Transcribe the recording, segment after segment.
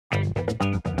Hi,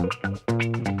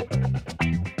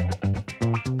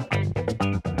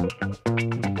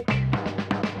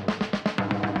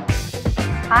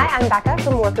 I'm Becca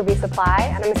from Worker Bee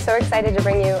Supply, and I'm so excited to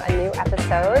bring you a new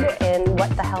episode in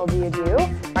What the Hell Do You Do?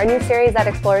 Our new series that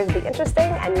explores the interesting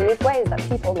and unique ways that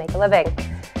people make a living.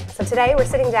 So today we're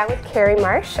sitting down with Ceri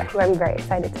Marsh, who I'm very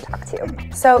excited to talk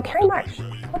to. So Ceri Marsh,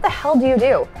 what the hell do you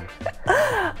do?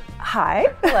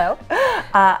 Hi. Hello.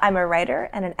 I'm a writer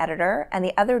and an editor, and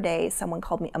the other day someone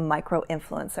called me a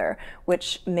micro-influencer,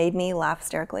 which made me laugh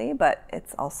hysterically, but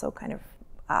it's also kind of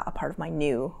a part of my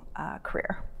new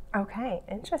career. Okay,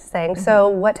 interesting. So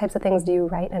what types of things do you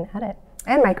write and edit?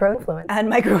 And micro-influence. And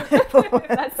micro-influence.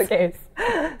 That's the case.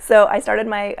 So I started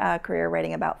my career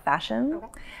writing about fashion,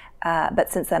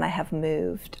 but since then I have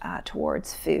moved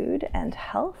towards food and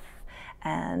health,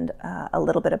 and a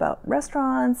little bit about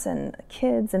restaurants and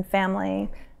kids and family,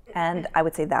 and I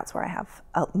would say that's where I have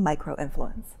a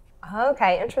micro-influence.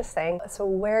 Okay, interesting. So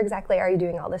where exactly are you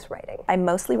doing all this writing? I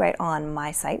mostly write on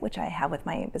my site, which I have with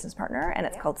my business partner, and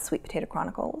it's called Sweet Potato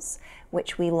Chronicles,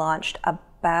 which we launched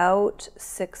about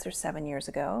 6 or 7 years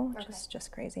ago, which is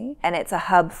just crazy. And it's a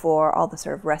hub for all the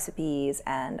sort of recipes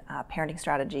and parenting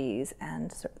strategies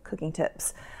and sort of cooking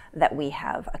tips that we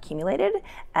have accumulated.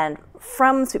 And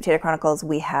from Sweet Potato Chronicles,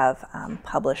 we have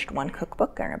published one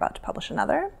cookbook and are about to publish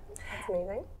another. That's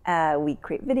amazing. We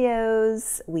create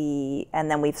videos, and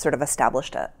then we've sort of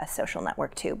established a social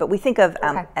network too. But we think of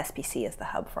SPC as the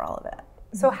hub for all of it.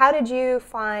 So how did you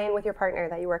find with your partner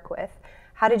that you work with,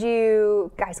 how did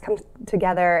you guys come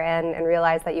together and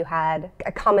realize that you had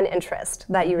a common interest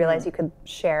that you realized you could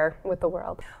share with the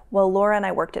world? Well, Laura and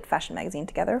I worked at Fashion Magazine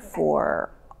together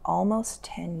for almost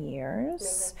 10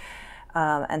 years.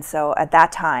 And so at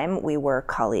that time we were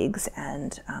colleagues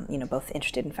and both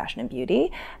interested in fashion and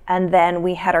beauty. And then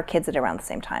we had our kids at around the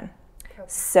same time.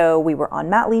 So we were on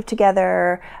mat leave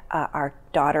together. Our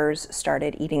daughters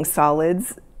started eating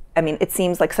solids. I mean, it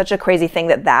seems like such a crazy thing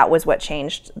that was what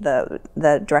changed the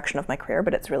direction of my career,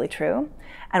 but it's really true.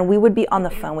 And we would be on the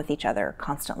phone with each other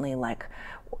constantly, like,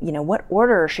 what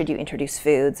order should you introduce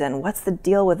foods, and what's the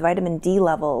deal with vitamin D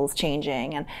levels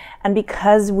changing? And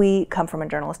because we come from a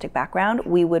journalistic background,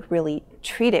 we would really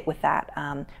treat it with that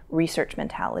research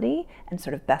mentality and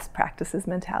sort of best practices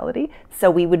mentality. So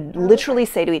we would literally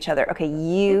say to each other, okay,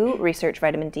 you research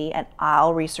vitamin D and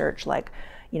I'll research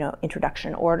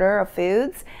introduction order of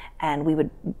foods, and we would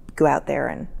go out there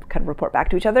and kind of report back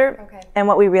to each other. Okay. And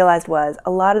what we realized was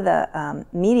a lot of the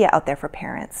media out there for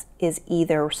parents is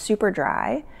either super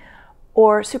dry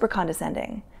or super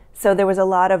condescending. So there was a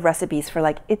lot of recipes for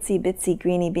like itsy bitsy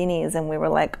greeny beanies, and we were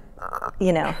like,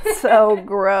 so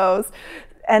gross.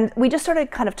 And we just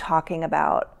started kind of talking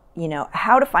about,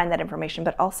 how to find that information,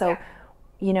 but also,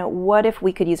 what if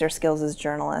we could use our skills as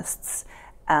journalists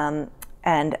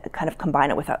and kind of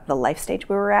combine it with the life stage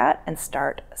we were at and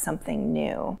start something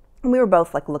new. And we were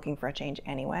both like looking for a change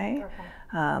anyway.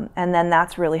 Okay. And then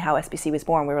that's really how SPC was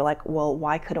born. We were like, well,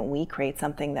 why couldn't we create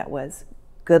something that was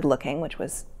good looking, which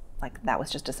was that was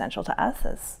just essential to us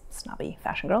as snobby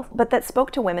fashion girls, but that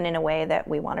spoke to women in a way that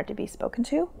we wanted to be spoken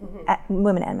to,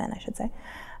 women and men, I should say.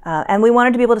 And we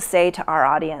wanted to be able to say to our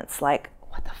audience, like,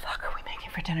 what the fuck are we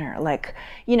making for dinner? Like,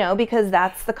 because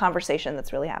that's the conversation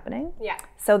that's really happening. Yeah.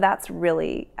 So that's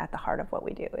really at the heart of what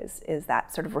we do is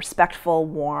that sort of respectful,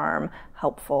 warm,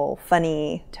 helpful,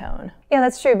 funny tone. Yeah,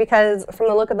 that's true, because from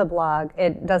the look of the blog,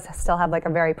 it does still have like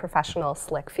a very professional,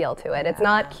 slick feel to it. It's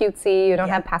not cutesy, you don't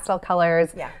have pastel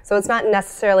colors, so it's not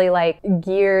necessarily like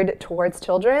geared towards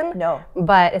children. No.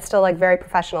 But it's still like very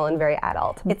professional and very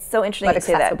adult. It's so interesting to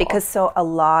say that, because a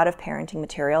lot of parenting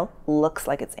material looks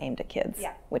like it's aimed at kids,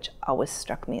 which always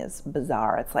struck me as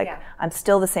bizarre. It's like, I'm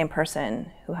still the same person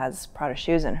who has Prada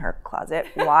shoes in her closet.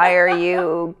 Why are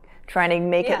you trying to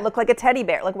make it look like a teddy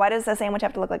bear? Like, why does a sandwich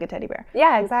have to look like a teddy bear?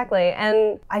 Yeah, exactly.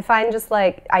 And I find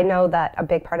I know that a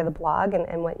big part of the blog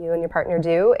and what you and your partner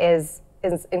do is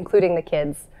including the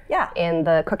kids in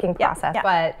the cooking process.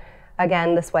 But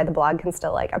again, this way the blog can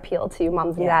still like appeal to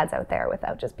moms and dads out there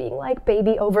without just being like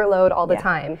baby overload all the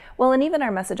time. Well, and even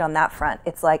our message on that front,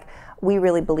 it's like we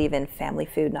really believe in family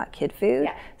food, not kid food.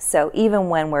 So even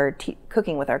when we're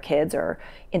cooking with our kids or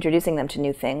introducing them to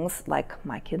new things, like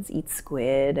my kids eat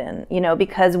squid, and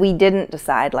because we didn't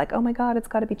decide like, oh my God, it's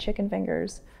got to be chicken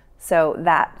fingers. So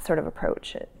that sort of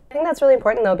approach, I think that's really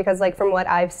important though, because like from what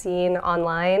I've seen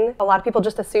online, a lot of people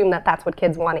just assume that that's what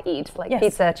kids want to eat, like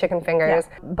pizza, chicken fingers.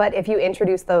 Yeah. But if you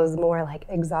introduce those more like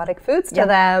exotic foods to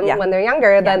them when they're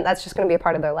younger, then that's just going to be a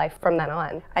part of their life from then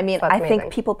on. I mean, so I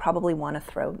think people probably want to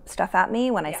throw stuff at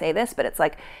me when I say this, but it's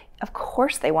like, of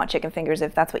course they want chicken fingers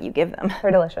if that's what you give them.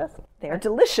 They're delicious. They're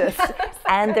delicious.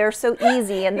 And they're so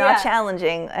easy and not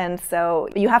challenging. And so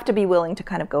you have to be willing to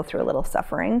kind of go through a little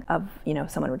suffering of, you know,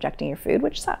 someone rejecting your food,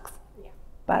 which sucks.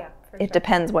 But it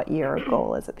depends what your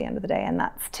goal is at the end of the day. And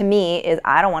that's, to me, is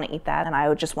I don't want to eat that, and I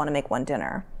would just want to make one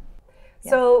dinner.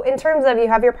 So in terms of, you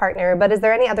have your partner, but is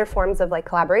there any other forms of like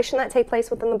collaboration that take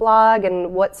place within the blog,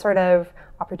 and what sort of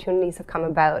opportunities have come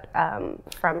about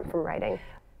from writing?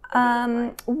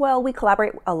 Well, we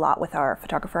collaborate a lot with our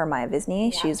photographer, Maya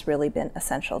Visney. She's really been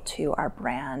essential to our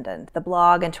brand and the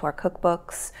blog and to our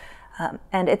cookbooks.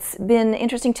 And it's been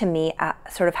interesting to me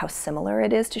sort of how similar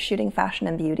it is to shooting fashion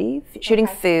and beauty. Shooting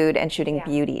food and shooting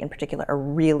beauty in particular are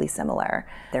really similar.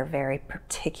 They're very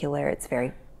particular, it's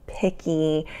very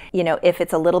picky. You know, if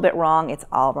it's a little bit wrong, it's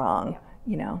all wrong,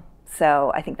 you know.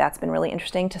 So I think that's been really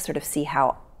interesting to sort of see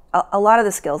how a lot of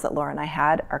the skills that Laura and I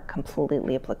had are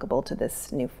completely applicable to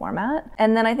this new format.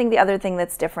 And then I think the other thing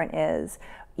that's different is,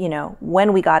 you know,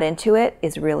 when we got into it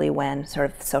is really when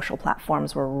sort of social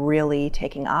platforms were really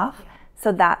taking off.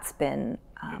 So that's been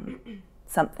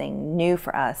something new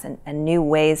for us, and new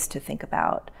ways to think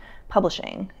about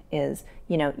publishing is,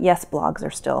 you know, yes, blogs are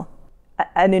still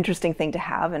an interesting thing to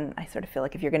have, and I sort of feel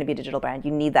like if you're going to be a digital brand, you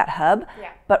need that hub,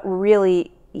 but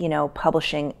really, you know,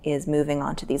 publishing is moving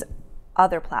on to these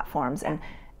other platforms,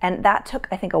 and that took,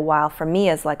 I think, a while for me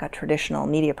as like a traditional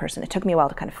media person. It took me a while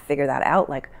to kind of figure that out,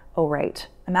 like, oh right,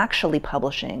 I'm actually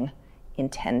publishing in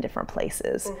 10 different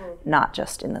places, not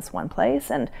just in this one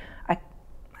place, and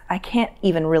I can't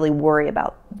even really worry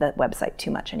about the website too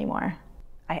much anymore.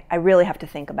 I really have to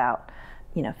think about,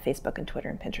 you know, Facebook and Twitter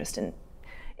and Pinterest and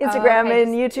Instagram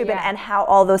and YouTube and how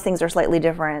all those things are slightly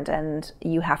different, and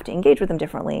you have to engage with them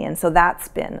differently. And so that's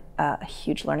been a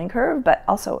huge learning curve, but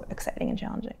also exciting and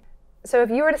challenging. So if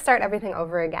you were to start everything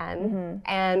over again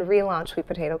and relaunch Sweet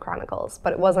Potato Chronicles,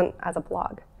 but it wasn't as a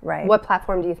blog, what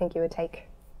platform do you think you would take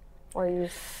or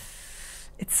use?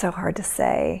 It's so hard to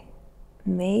say.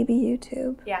 Maybe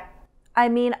YouTube. Yeah. I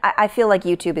mean, I feel like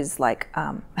YouTube is like,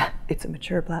 it's a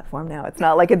mature platform now. It's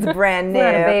not like it's brand new.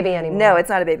 It's not a baby anymore. No, it's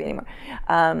not a baby anymore.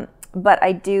 But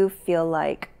I do feel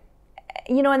like,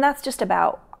 you know, and that's just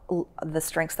about the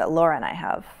strengths that Laura and I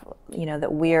have, you know,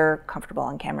 that we're comfortable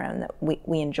on camera and that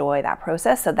we enjoy that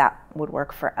process, so that would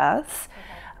work for us.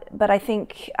 But I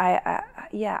think,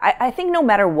 I think no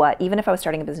matter what, even if I was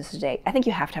starting a business today, I think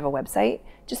you have to have a website,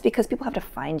 just because people have to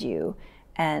find you,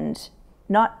 and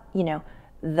not, you know,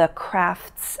 the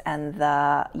crafts and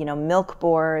the, you know, milk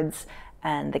boards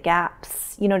and the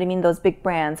Gaps, you know what I mean? Those big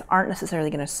brands aren't necessarily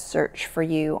going to search for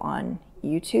you on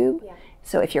YouTube. Yeah.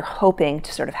 So if you're hoping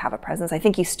to sort of have a presence, I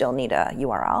think you still need a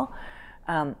URL.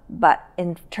 But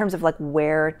in terms of like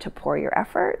where to pour your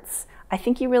efforts, I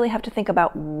think you really have to think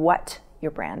about what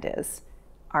your brand is.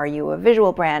 Are you a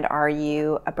visual brand? Are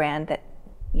you a brand that,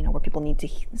 you know, where people need to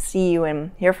see you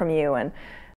and hear from you? And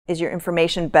is your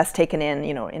information best taken in,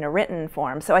 you know, in a written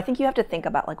form? So I think you have to think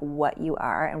about like what you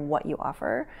are and what you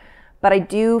offer. But I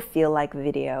do feel like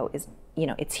video is, you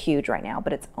know, it's huge right now,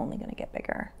 but it's only going to get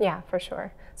bigger. Yeah, for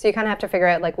sure. So you kind of have to figure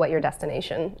out like what your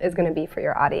destination is going to be for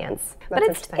your audience. But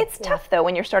it's tough though.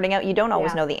 When you're starting out, you don't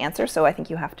always know the answer. So I think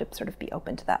you have to sort of be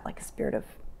open to that like spirit of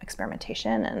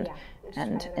experimentation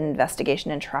and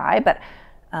investigation and try. But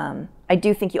I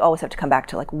do think you always have to come back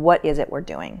to like, what is it we're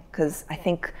doing? Because I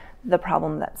think the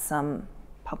problem that some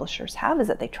publishers have is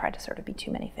that they try to sort of be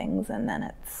too many things, and then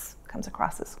it comes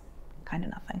across as kind of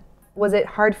nothing. Was it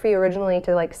hard for you originally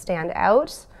to like stand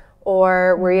out,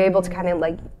 or were you able to kind of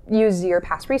like use your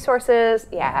past resources?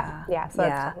 Yeah.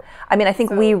 I mean, I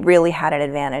think we really had an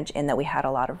advantage in that we had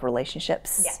a lot of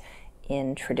relationships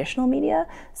in traditional media.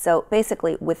 So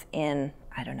basically within,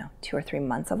 I don't know, 2 or 3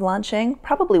 months of launching,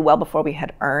 probably well before we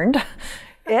had earned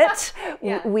it,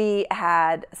 we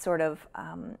had sort of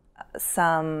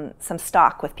some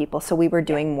stock with people. So we were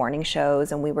doing morning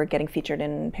shows, and we were getting featured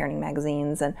in parenting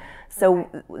magazines, and so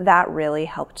that really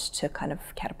helped to kind of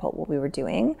catapult what we were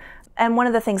doing. And one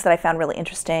of the things that I found really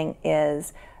interesting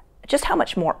is just how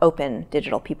much more open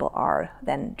digital people are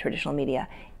than traditional media.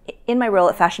 In my role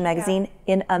at Fashion Magazine,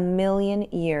 in a million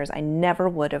years, I never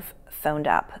would have phoned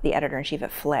up the editor-in-chief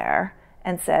at Flair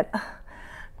and said,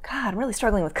 God, I'm really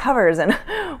struggling with covers, and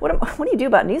what do you do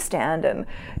about newsstand? And,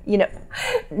 you know,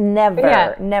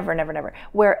 never.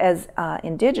 Whereas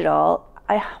in digital,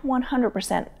 I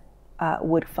 100%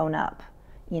 would phone up,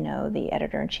 the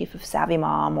editor-in-chief of Savvy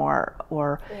Mom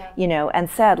or and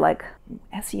said like,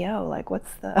 SEO, like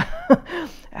what's the,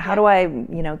 how do I,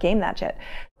 game that shit?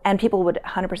 And people would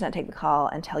 100% take the call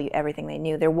and tell you everything they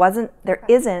knew. There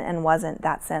isn't and wasn't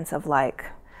that sense of like,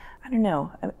 I don't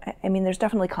know. I mean, there's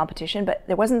definitely competition, but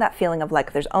there wasn't that feeling of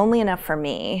like, there's only enough for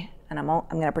me, and I'm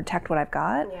going to protect what I've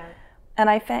got. Yeah. And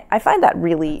I find that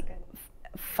really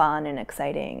fun and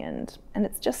exciting, and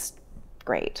it's just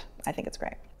great. I think it's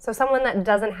great. So someone that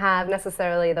doesn't have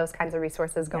necessarily those kinds of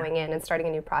resources going in and starting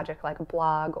a new project like a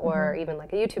blog or even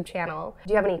like a YouTube channel,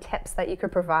 do you have any tips that you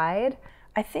could provide?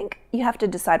 I think you have to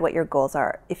decide what your goals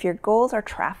are. If your goals are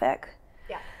traffic,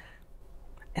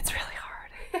 it's really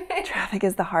hard. Traffic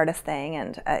is the hardest thing,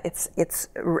 and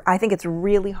I think it's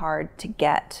really hard to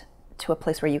get to a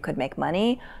place where you could make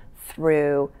money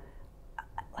through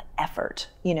effort.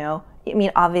 I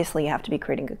mean, obviously you have to be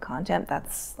creating good content.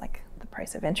 That's like the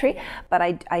price of entry. But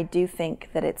I do think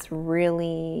that it's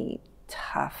really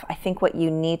tough. I think what you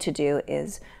need to do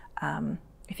is,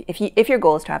 if your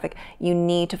goal is traffic, you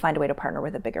need to find a way to partner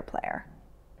with a bigger player.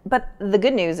 But the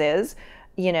good news is,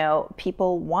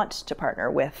 people want to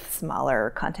partner with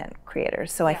smaller content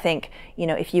creators. So I think,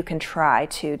 if you can try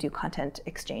to do content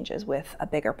exchanges with a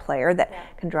bigger player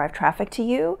that can drive traffic to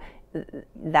you,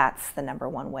 that's the number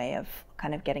one way of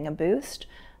kind of getting a boost.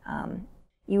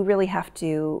 You really have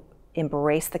to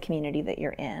embrace the community that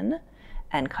you're in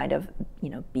and kind of,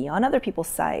 be on other people's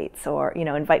sites or,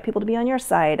 invite people to be on your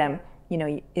site.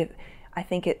 I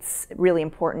think it's really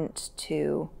important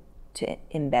to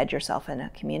embed yourself in a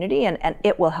community, and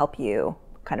it will help you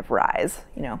kind of rise,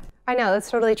 I know, that's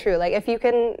totally true. Like if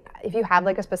you have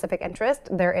like a specific interest,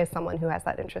 there is someone who has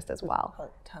that interest as well.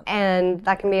 Totally. And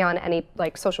that can be on any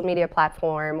like social media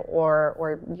platform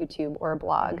or YouTube or a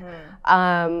blog.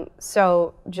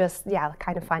 So just,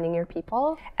 kind of finding your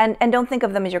people. And don't think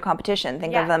of them as your competition,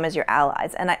 think of them as your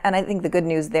allies. And I think the good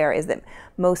news there is that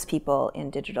most people in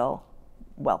digital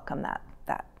welcome that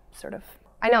sort of.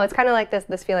 I know, it's kind of like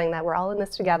this feeling that we're all in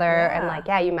this together, and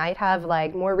like, you might have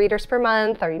like more readers per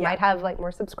month, or you might have like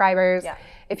more subscribers.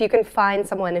 If you can find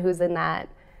someone who's in that,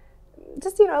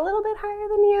 just, a little bit higher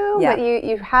than you, but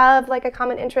you have like a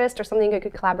common interest or something you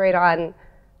could collaborate on,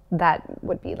 that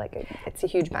would be like it's a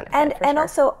huge benefit. And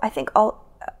also, I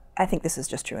think this is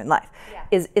just true in life,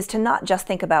 is to not just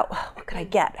think about, what could I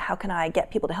get? How can I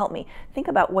get people to help me? Think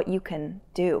about what you can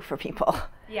do for people.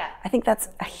 I think that's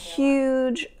a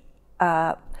huge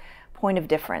point of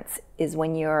difference is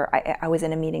when I was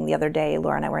in a meeting the other day,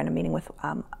 Laura and I were in a meeting with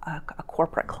a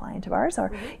corporate client of ours,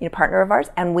 or partner of ours,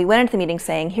 and we went into the meeting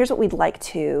saying, here's what we'd like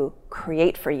to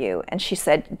create for you. And she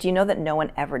said, do you know that no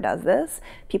one ever does this?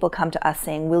 People come to us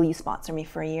saying, will you sponsor me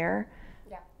for a year?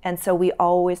 And so we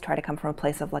always try to come from a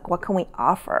place of like, what can we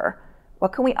offer?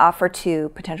 What can we offer to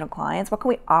potential clients? What can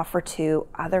we offer to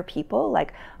other people?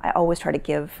 Like, I always try to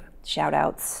give shout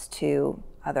outs to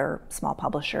other small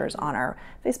publishers on our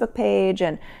Facebook page,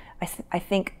 and I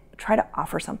think try to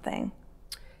offer something.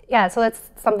 Yeah, so that's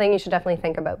something you should definitely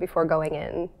think about before going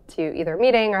in to either a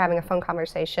meeting or having a phone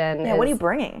conversation. Yeah, what are you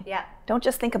bringing? Yeah. Don't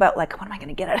just think about like, what am I going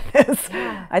to get out of this?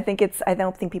 I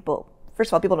don't think people, first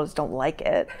of all, people just don't like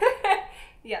it.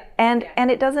 And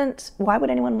it doesn't, why would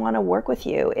anyone want to work with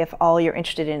you if all you're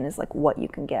interested in is like what you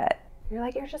can get?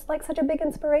 You're just like such a big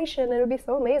inspiration. It would be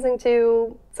so amazing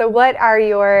to. So what are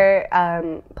your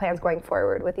plans going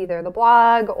forward with either the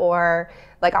blog or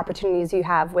like opportunities you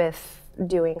have with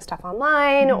doing stuff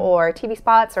online or TV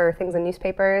spots or things in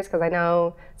newspapers? Because I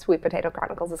know Sweet Potato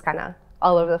Chronicles is kind of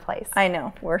all over the place. I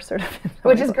know, we're sort of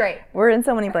which is great. We're in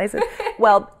so many places.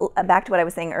 Well, back to what I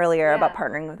was saying earlier about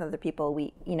partnering with other people.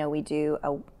 We do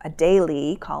a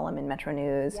daily column in Metro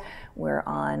News. We're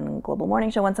on Global Morning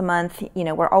Show once a month.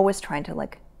 We're always trying to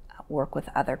like work with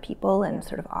other people and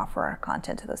sort of offer our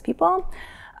content to those people.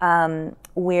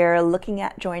 We're looking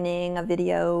at joining a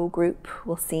video group.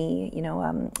 We'll see,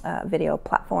 a video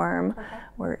platform.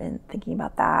 We're thinking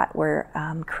about that. We're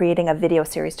creating a video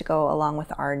series to go along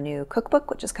with our new cookbook,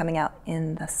 which is coming out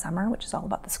in the summer, which is all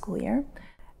about the school year.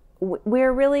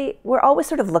 We're always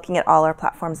sort of looking at all our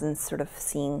platforms and sort of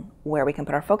seeing where we can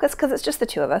put our focus, because it's just the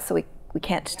two of us, so we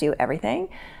can't do everything.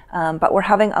 But we're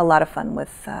having a lot of fun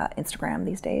with Instagram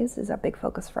these days, is a big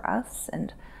focus for us,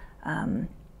 and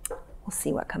we'll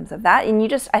see what comes of that.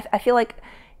 And I feel like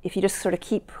if you just sort of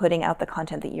keep putting out the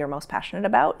content that you're most passionate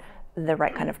about, the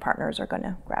right kind of partners are going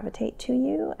to gravitate to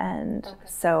you. And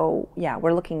so,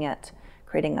 we're looking at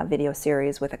creating a video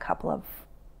series with a couple of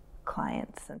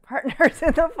clients and partners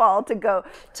in the fall to go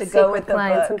with the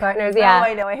clients book. And partners. Oh,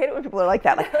 I know. I hate it when people are like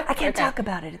that. Like, I can't talk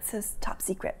about it. It says top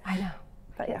secret. I know.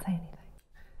 But can't say anything.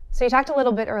 So you talked a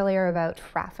little bit earlier about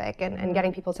traffic and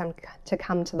getting people to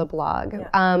come to the blog.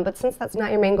 But since that's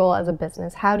not your main goal as a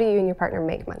business, how do you and your partner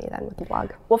make money then with the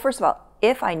blog? Well, first of all,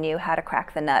 if I knew how to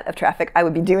crack the nut of traffic, I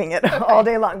would be doing it all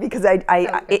day long, because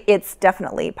it's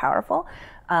definitely powerful.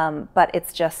 But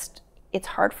it's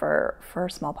hard for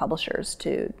small publishers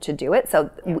to do it. So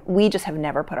we just have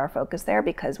never put our focus there,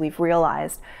 because we've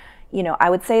realized, I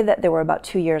would say that there were about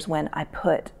 2 years when I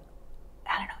put,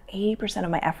 80% of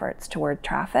my efforts toward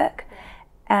traffic.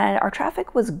 And our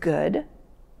traffic was good,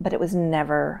 but it was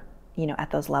never, at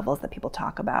those levels that people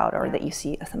talk about, or that you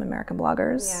see some American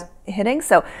bloggers hitting.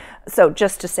 So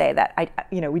just to say that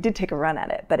we did take a run at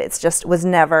it, but it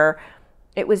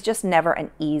was just never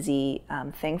an easy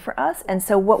thing for us. And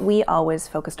so what we always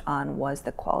focused on was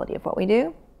the quality of what we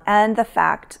do, and the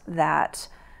fact that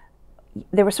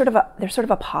there's sort of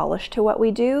a polish to what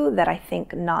we do that I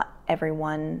think not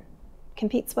everyone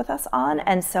competes with us on.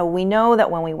 And so we know that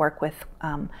when we work with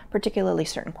particularly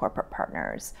certain corporate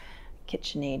partners,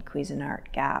 KitchenAid,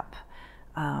 Cuisinart, Gap,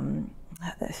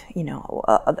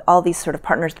 all these sort of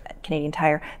partners, Canadian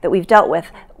Tire, that we've dealt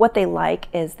with, what they like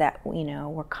is that,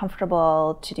 we're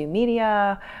comfortable to do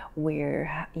media, we're,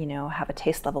 have a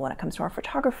taste level when it comes to our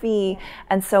photography.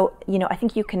 And so, I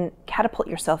think you can catapult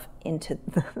yourself into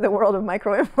the world of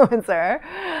micro-influencer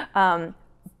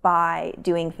by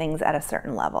doing things at a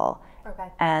certain level. Okay.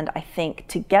 And I think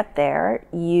to get there,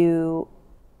 you,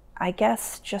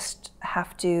 just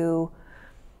have to,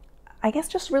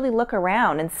 just really look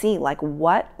around and see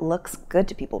what looks good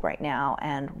to people right now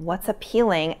and what's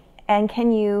appealing, and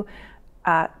can you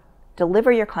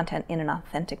deliver your content in an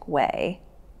authentic way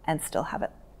and still have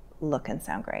it look and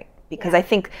sound great. Because I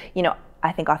think,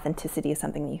 authenticity is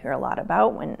something that you hear a lot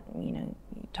about when, you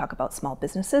talk about small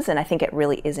businesses, and I think it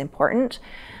really is important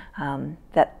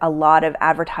that a lot of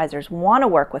advertisers want to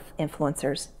work with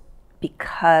influencers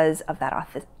because of that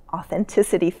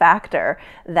authenticity factor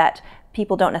that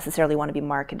people don't necessarily want to be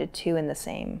marketed to in the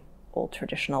same old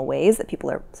traditional ways, that people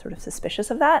are sort of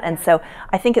suspicious of that. And so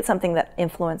I think it's something that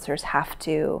influencers have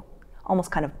to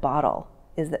almost kind of bottle,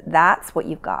 is that that's what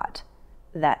you've got,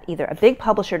 that either a big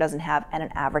publisher doesn't have and an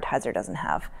advertiser doesn't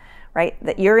have, right?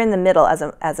 That you're in the middle as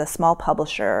a small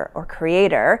publisher or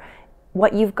creator.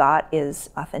 What you've got is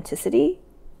authenticity.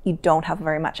 You don't have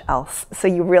very much else. So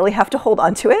you really have to hold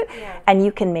on to it, and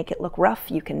you can make it look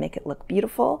rough, you can make it look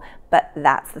beautiful, but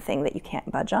that's the thing that you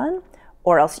can't budge on,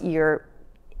 or else you're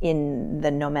in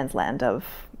the no man's land of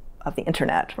the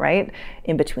internet, right?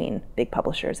 In between big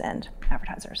publishers and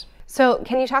advertisers. So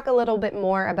can you talk a little bit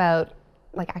more about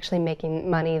actually making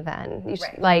money then?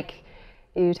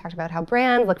 You talked about how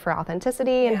brands look for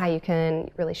authenticity and how you can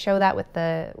really show that with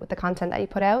the content that you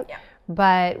put out.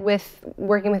 But with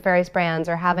working with various brands,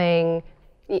 or having,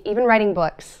 even writing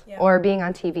books, or being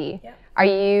on TV, are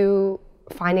you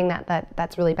finding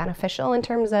that's really beneficial in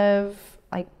terms of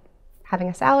having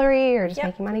a salary or just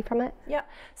making money from it? Yeah.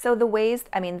 So the way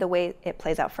it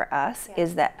plays out for us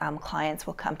is that clients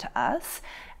will come to us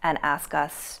and ask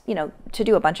us, to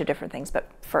do a bunch of different things. But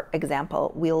for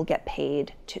example, we'll get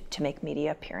paid to make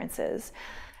media appearances.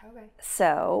 Okay.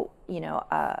 So,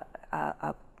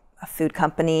 a food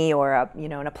company or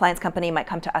an appliance company might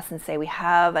come to us and say, we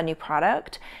have a new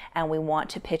product and we want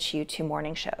to pitch you to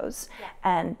morning shows.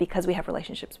 And because we have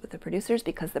relationships with the producers,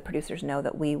 because the producers know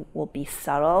that we will be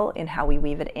subtle in how we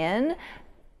weave it in,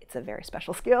 it's a very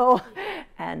special skill.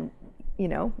 And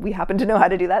we happen to know how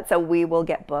to do that, so we will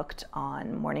get booked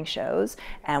on morning shows,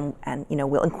 and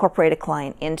we'll incorporate a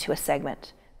client into a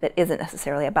segment that isn't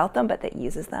necessarily about them, but that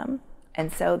uses them.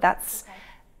 And so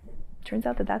turns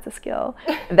out that that's a skill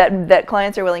that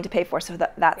clients are willing to pay for. So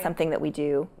that's something that we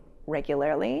do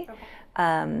regularly.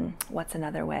 What's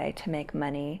another way to make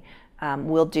money?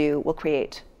 We'll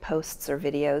create posts or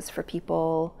videos for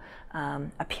people,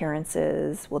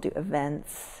 appearances. We'll do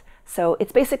events. So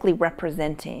it's basically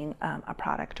representing a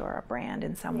product or a brand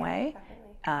in some way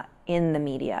in the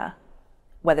media,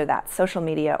 whether that's social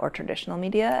media or traditional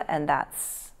media, and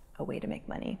that's a way to make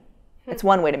money. It's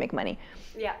one way to make money.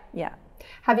 Yeah.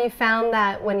 Have you found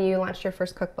that when you launched your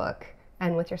first cookbook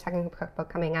and with your second cookbook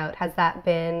coming out,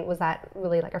 was that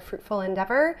really a fruitful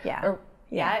endeavor? Yeah.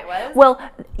 Yeah, it was?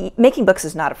 Well, making books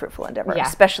is not a fruitful endeavor,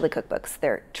 especially cookbooks.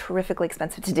 They're terrifically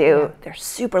expensive to do. They're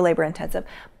super labor intensive,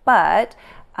 but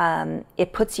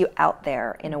it puts you out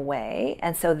there in a way.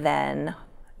 And so then,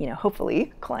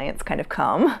 hopefully clients kind of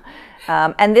come.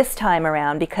 And this time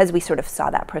around, because we sort of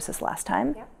saw that process last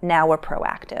time, now we're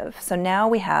proactive. So now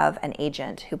we have an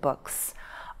agent who books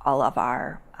all of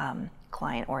our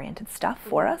client-oriented stuff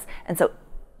for us. And so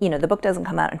the book doesn't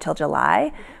come out until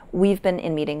July. We've been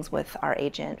in meetings with our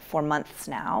agent for months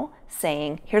now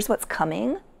saying, here's what's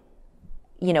coming.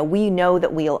 We know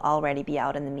that we'll already be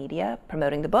out in the media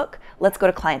promoting the book. Let's go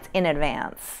to clients in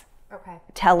advance,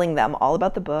 telling them all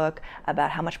about the book,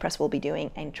 about how much press we'll be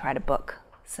doing, and try to book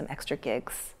some extra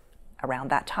gigs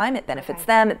around that time. It benefits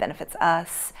them, it benefits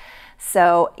us.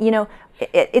 So,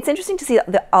 it's interesting to see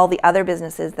all the other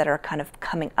businesses that are kind of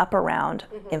coming up around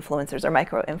influencers or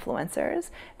micro-influencers.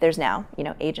 There's now,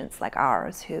 agents like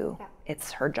ours who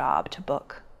it's her job to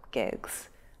book gigs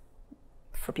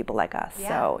for people like us.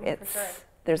 So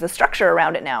there's a structure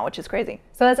around it now, which is crazy.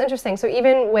 So that's interesting. So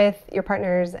even with your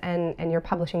partners and your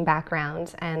publishing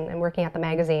background and working at the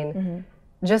magazine,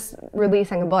 just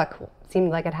releasing a book seemed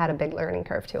like it had a big learning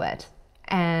curve to it.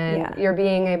 And you're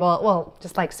being able,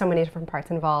 just like so many different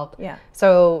parts involved.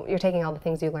 So you're taking all the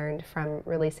things you learned from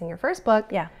releasing your first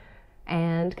book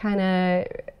and kind of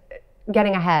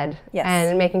getting ahead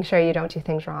and making sure you don't do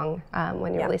things wrong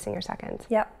when you're releasing your second.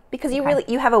 Because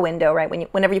you have a window, right?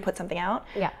 Whenever you put something out,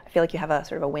 I feel like you have a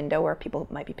sort of a window where people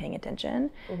might be paying attention.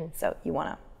 So you want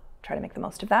to try to make the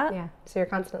most of that. So you're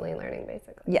constantly learning,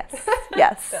 basically. Yes.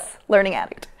 Learning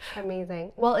addict.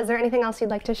 Amazing. Well, is there anything else you'd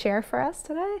like to share for us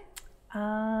today?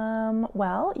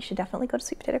 Well, you should definitely go to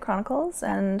Sweet Potato Chronicles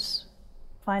and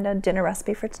find a dinner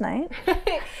recipe for tonight.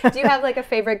 Do you have like a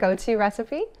favorite go-to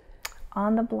recipe?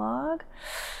 On the blog?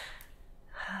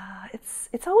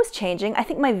 It's always changing. I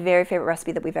think my very favorite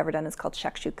recipe that we've ever done is called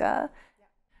shakshuka.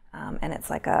 And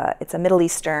it's a Middle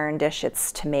Eastern dish.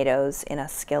 It's tomatoes in a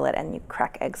skillet and you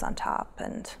crack eggs on top,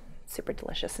 and super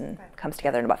delicious, and comes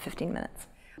together in about 15 minutes.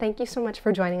 Thank you so much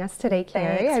for joining us today,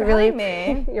 Ceri. Thanks for having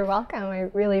me. You're welcome. I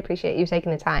really appreciate you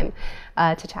taking the time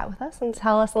to chat with us and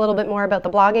tell us a little bit more about the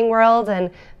blogging world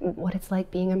and what it's like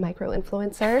being a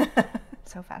micro-influencer.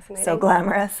 So fascinating. So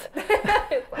glamorous.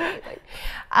 It's amazing.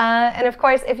 And of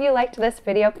course, if you liked this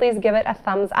video, please give it a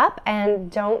thumbs up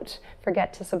and don't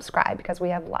forget to subscribe because we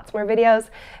have lots more videos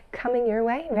coming your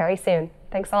way very soon.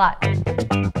 Thanks a lot.